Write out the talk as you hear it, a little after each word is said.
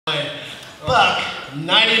Buck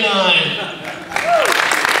 99.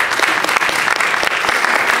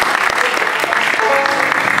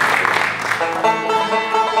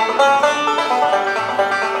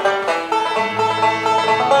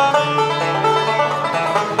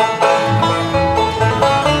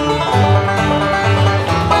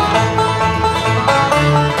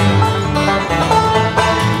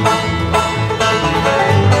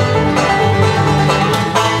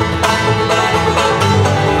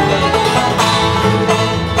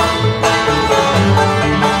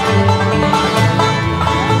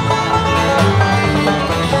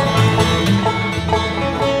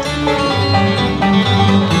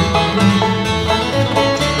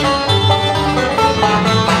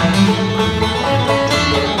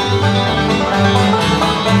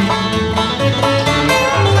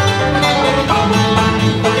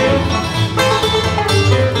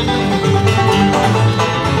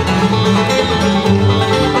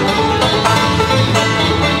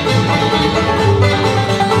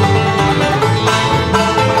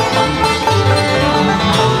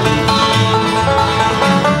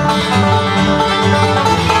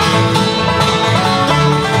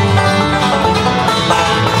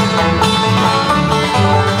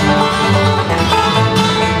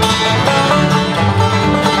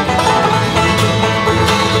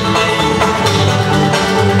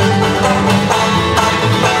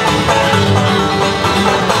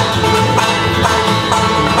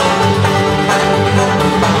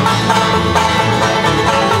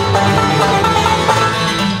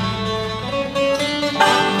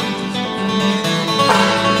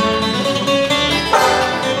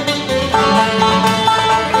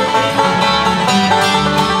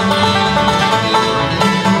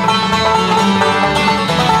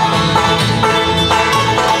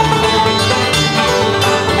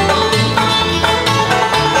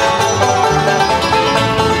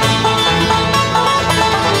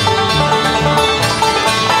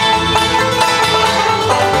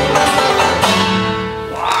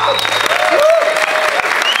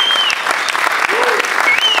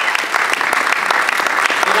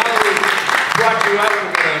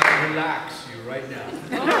 Relax you right now.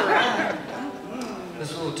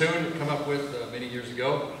 This little tune come up with many years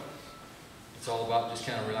ago. It's all about just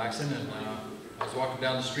kind of relaxing. And I was walking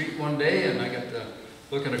down the street one day, and I got to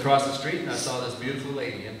looking across the street, and I saw this beautiful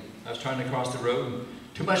lady. And I was trying to cross the road, and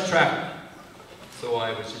too much traffic. So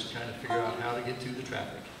I was just trying to figure out how to get through the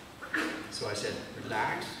traffic. So I said,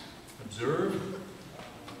 relax, observe,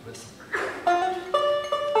 listen.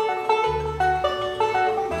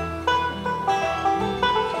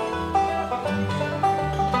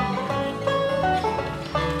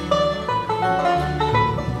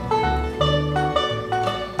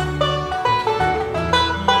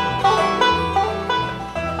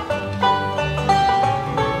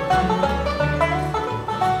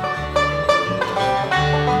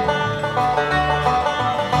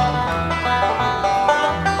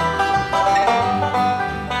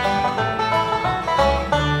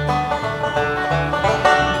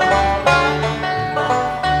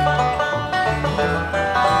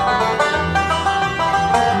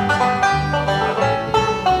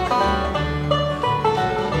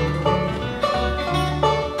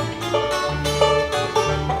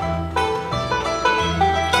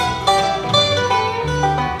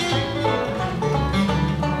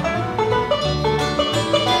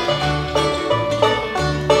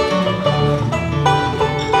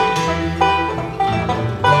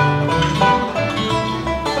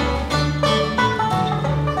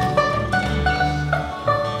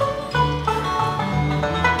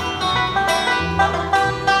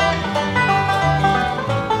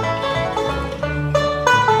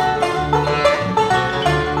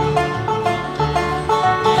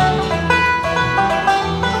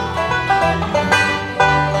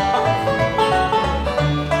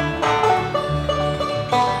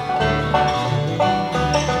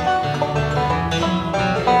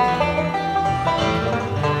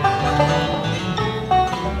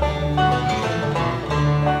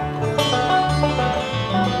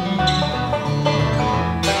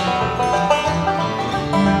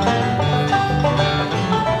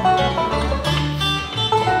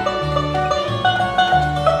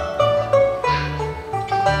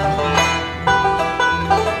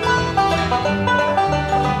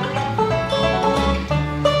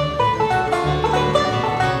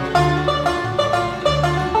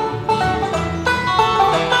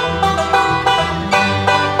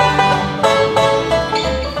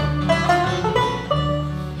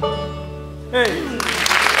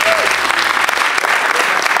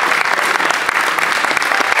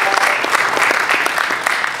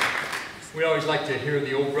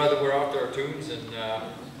 brother, we're off to our tunes, and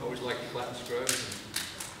always like the Flatin Scruggs.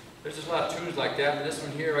 There's just a lot of tunes like that, and this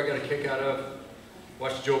one here I got a kick out of.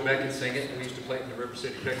 Watched Joe Beckett sing it. We used to play it in the River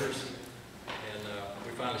City Pickers, and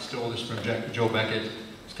we finally stole this from Joe Beckett.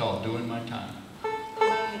 It's called "Doing My Time."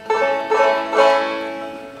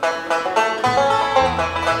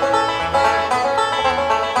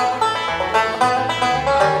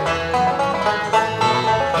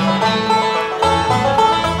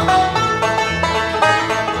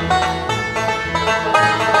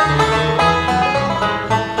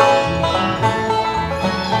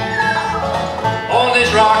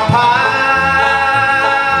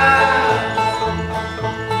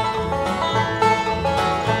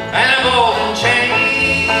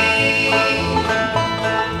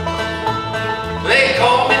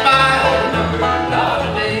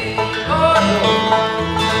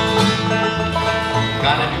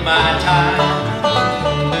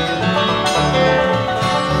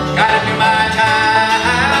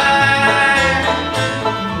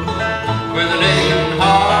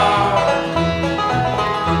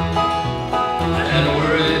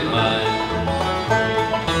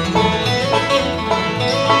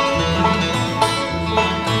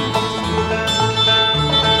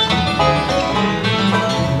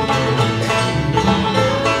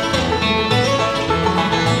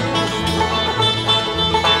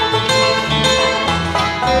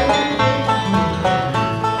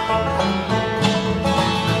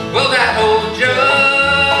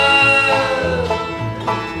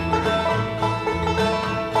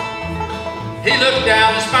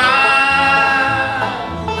 Down the spine,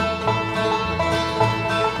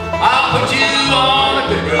 I'll put you on a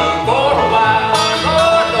good run for a while.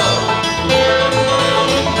 Lord, Lord,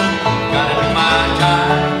 gotta do my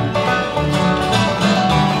time,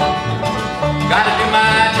 gotta do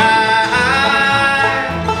my time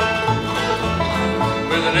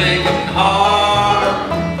with an aching heart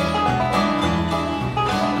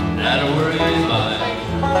and a worried mind.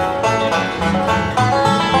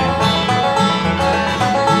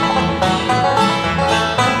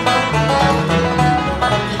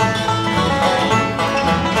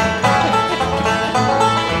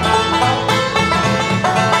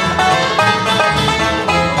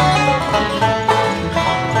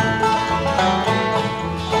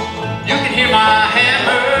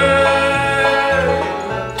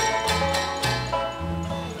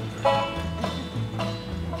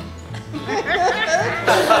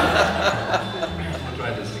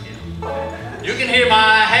 You can hear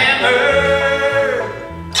my hammer.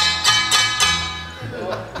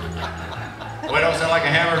 Boy, it don't sound like a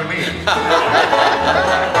hammer to me.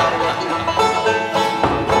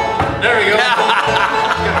 There we go.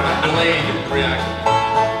 Kind of a delayed reaction.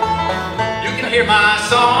 You can hear my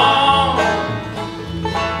song.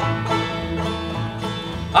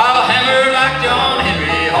 I'll hammer like John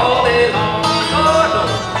Henry all day long. Lord,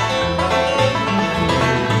 Lord.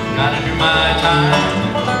 Gotta do my time.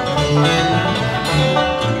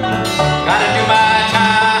 Gotta do my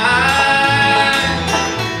time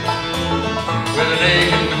with an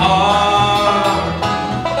aching heart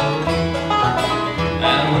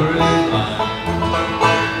and a worried mind.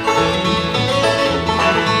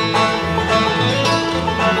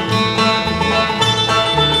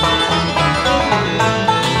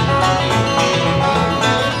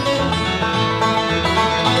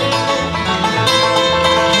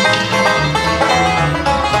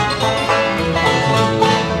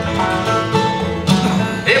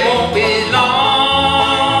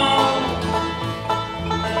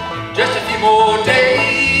 More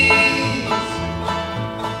days,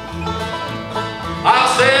 I'll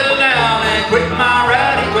settle down and quit my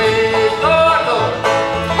rowdy ways, Lord, Lord,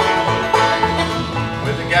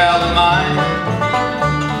 with a gal of mine,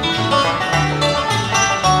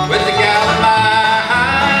 with a gal of mine.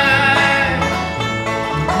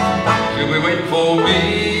 She'll be waiting for me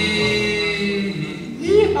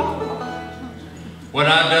when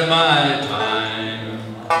I've done my time.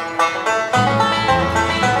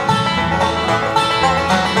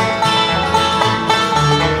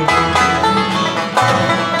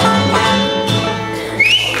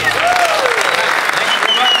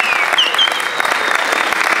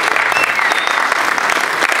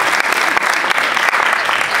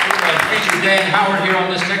 Dan Howard here on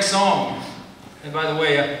this next song. And by the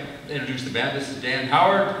way, I introduced the band. This is Dan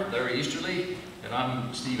Howard, Larry Easterly, and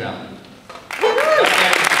I'm Steve Allen.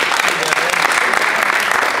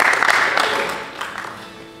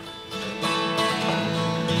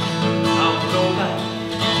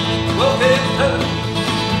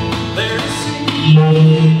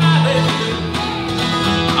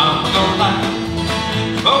 I'm gonna lie,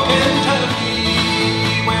 oh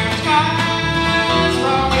Kentucky, where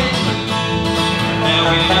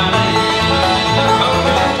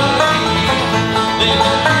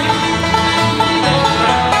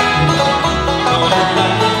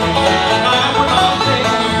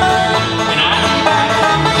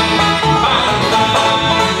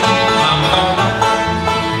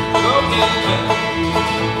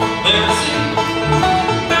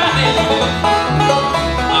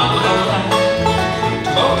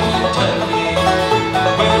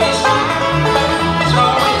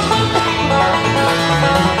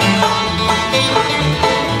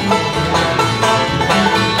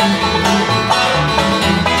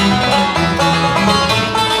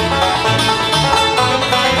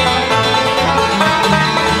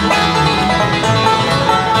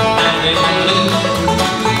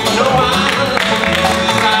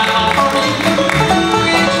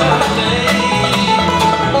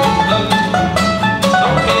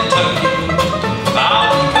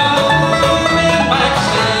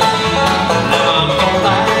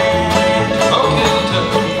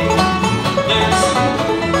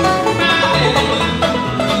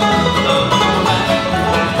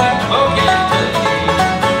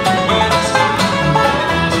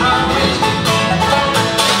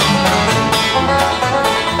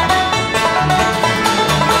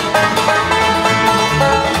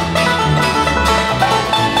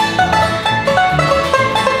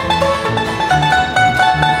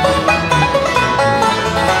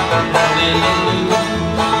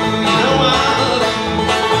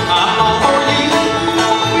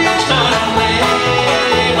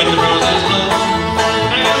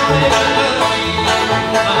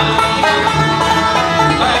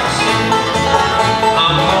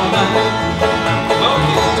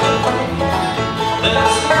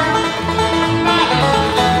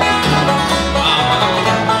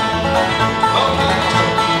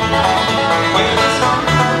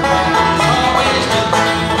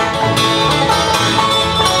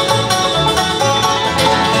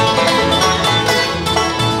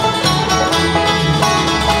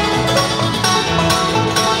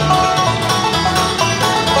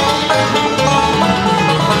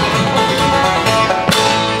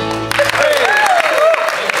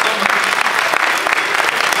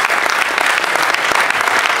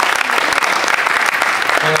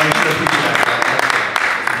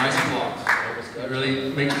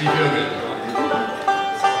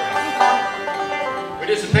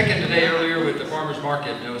picking today earlier with the farmer's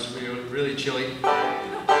market, and it was really chilly.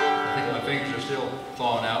 I think my fingers are still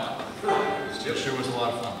thawing out. It sure was a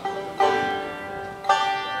lot of fun.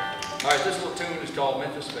 All right, this little tune is called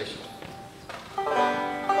Memphis Station.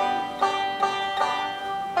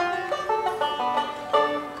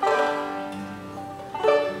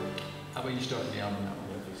 How about you start down on that one?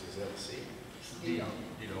 Memphis, is that a C? It's a D. You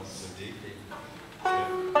know, It's a D.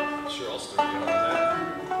 Yeah. Sure, I'll start down on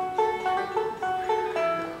that.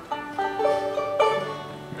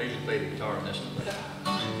 Maybe play the guitar in this one.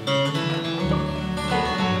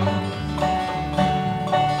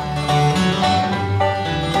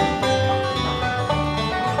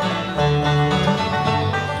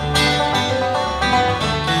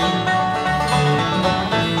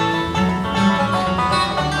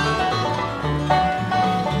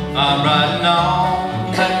 I'm riding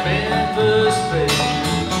on that Memphis bay.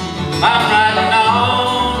 I'm riding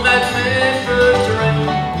on that Memphis train.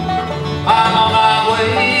 I'm on my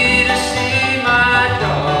way to see my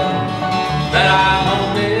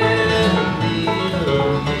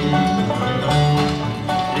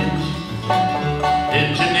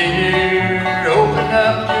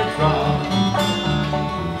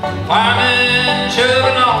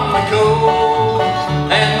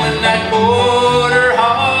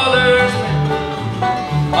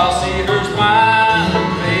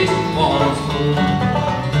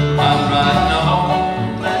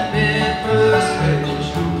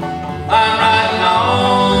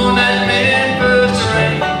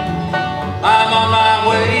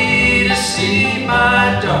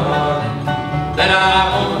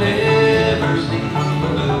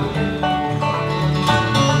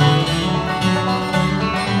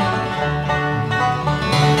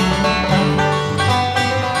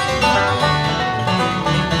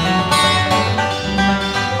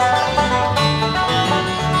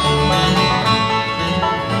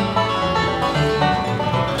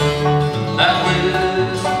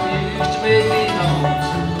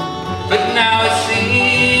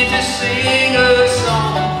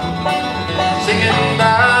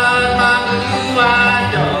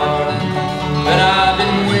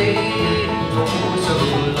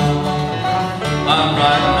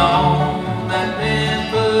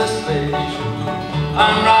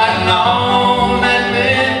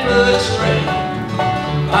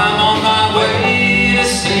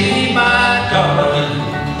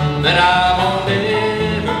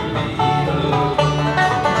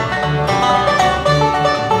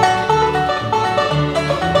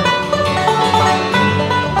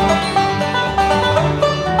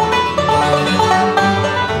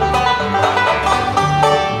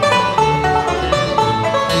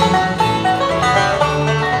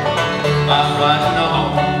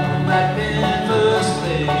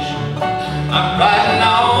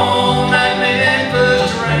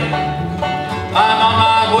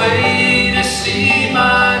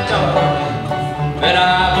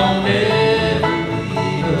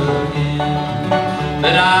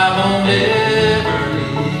that I've only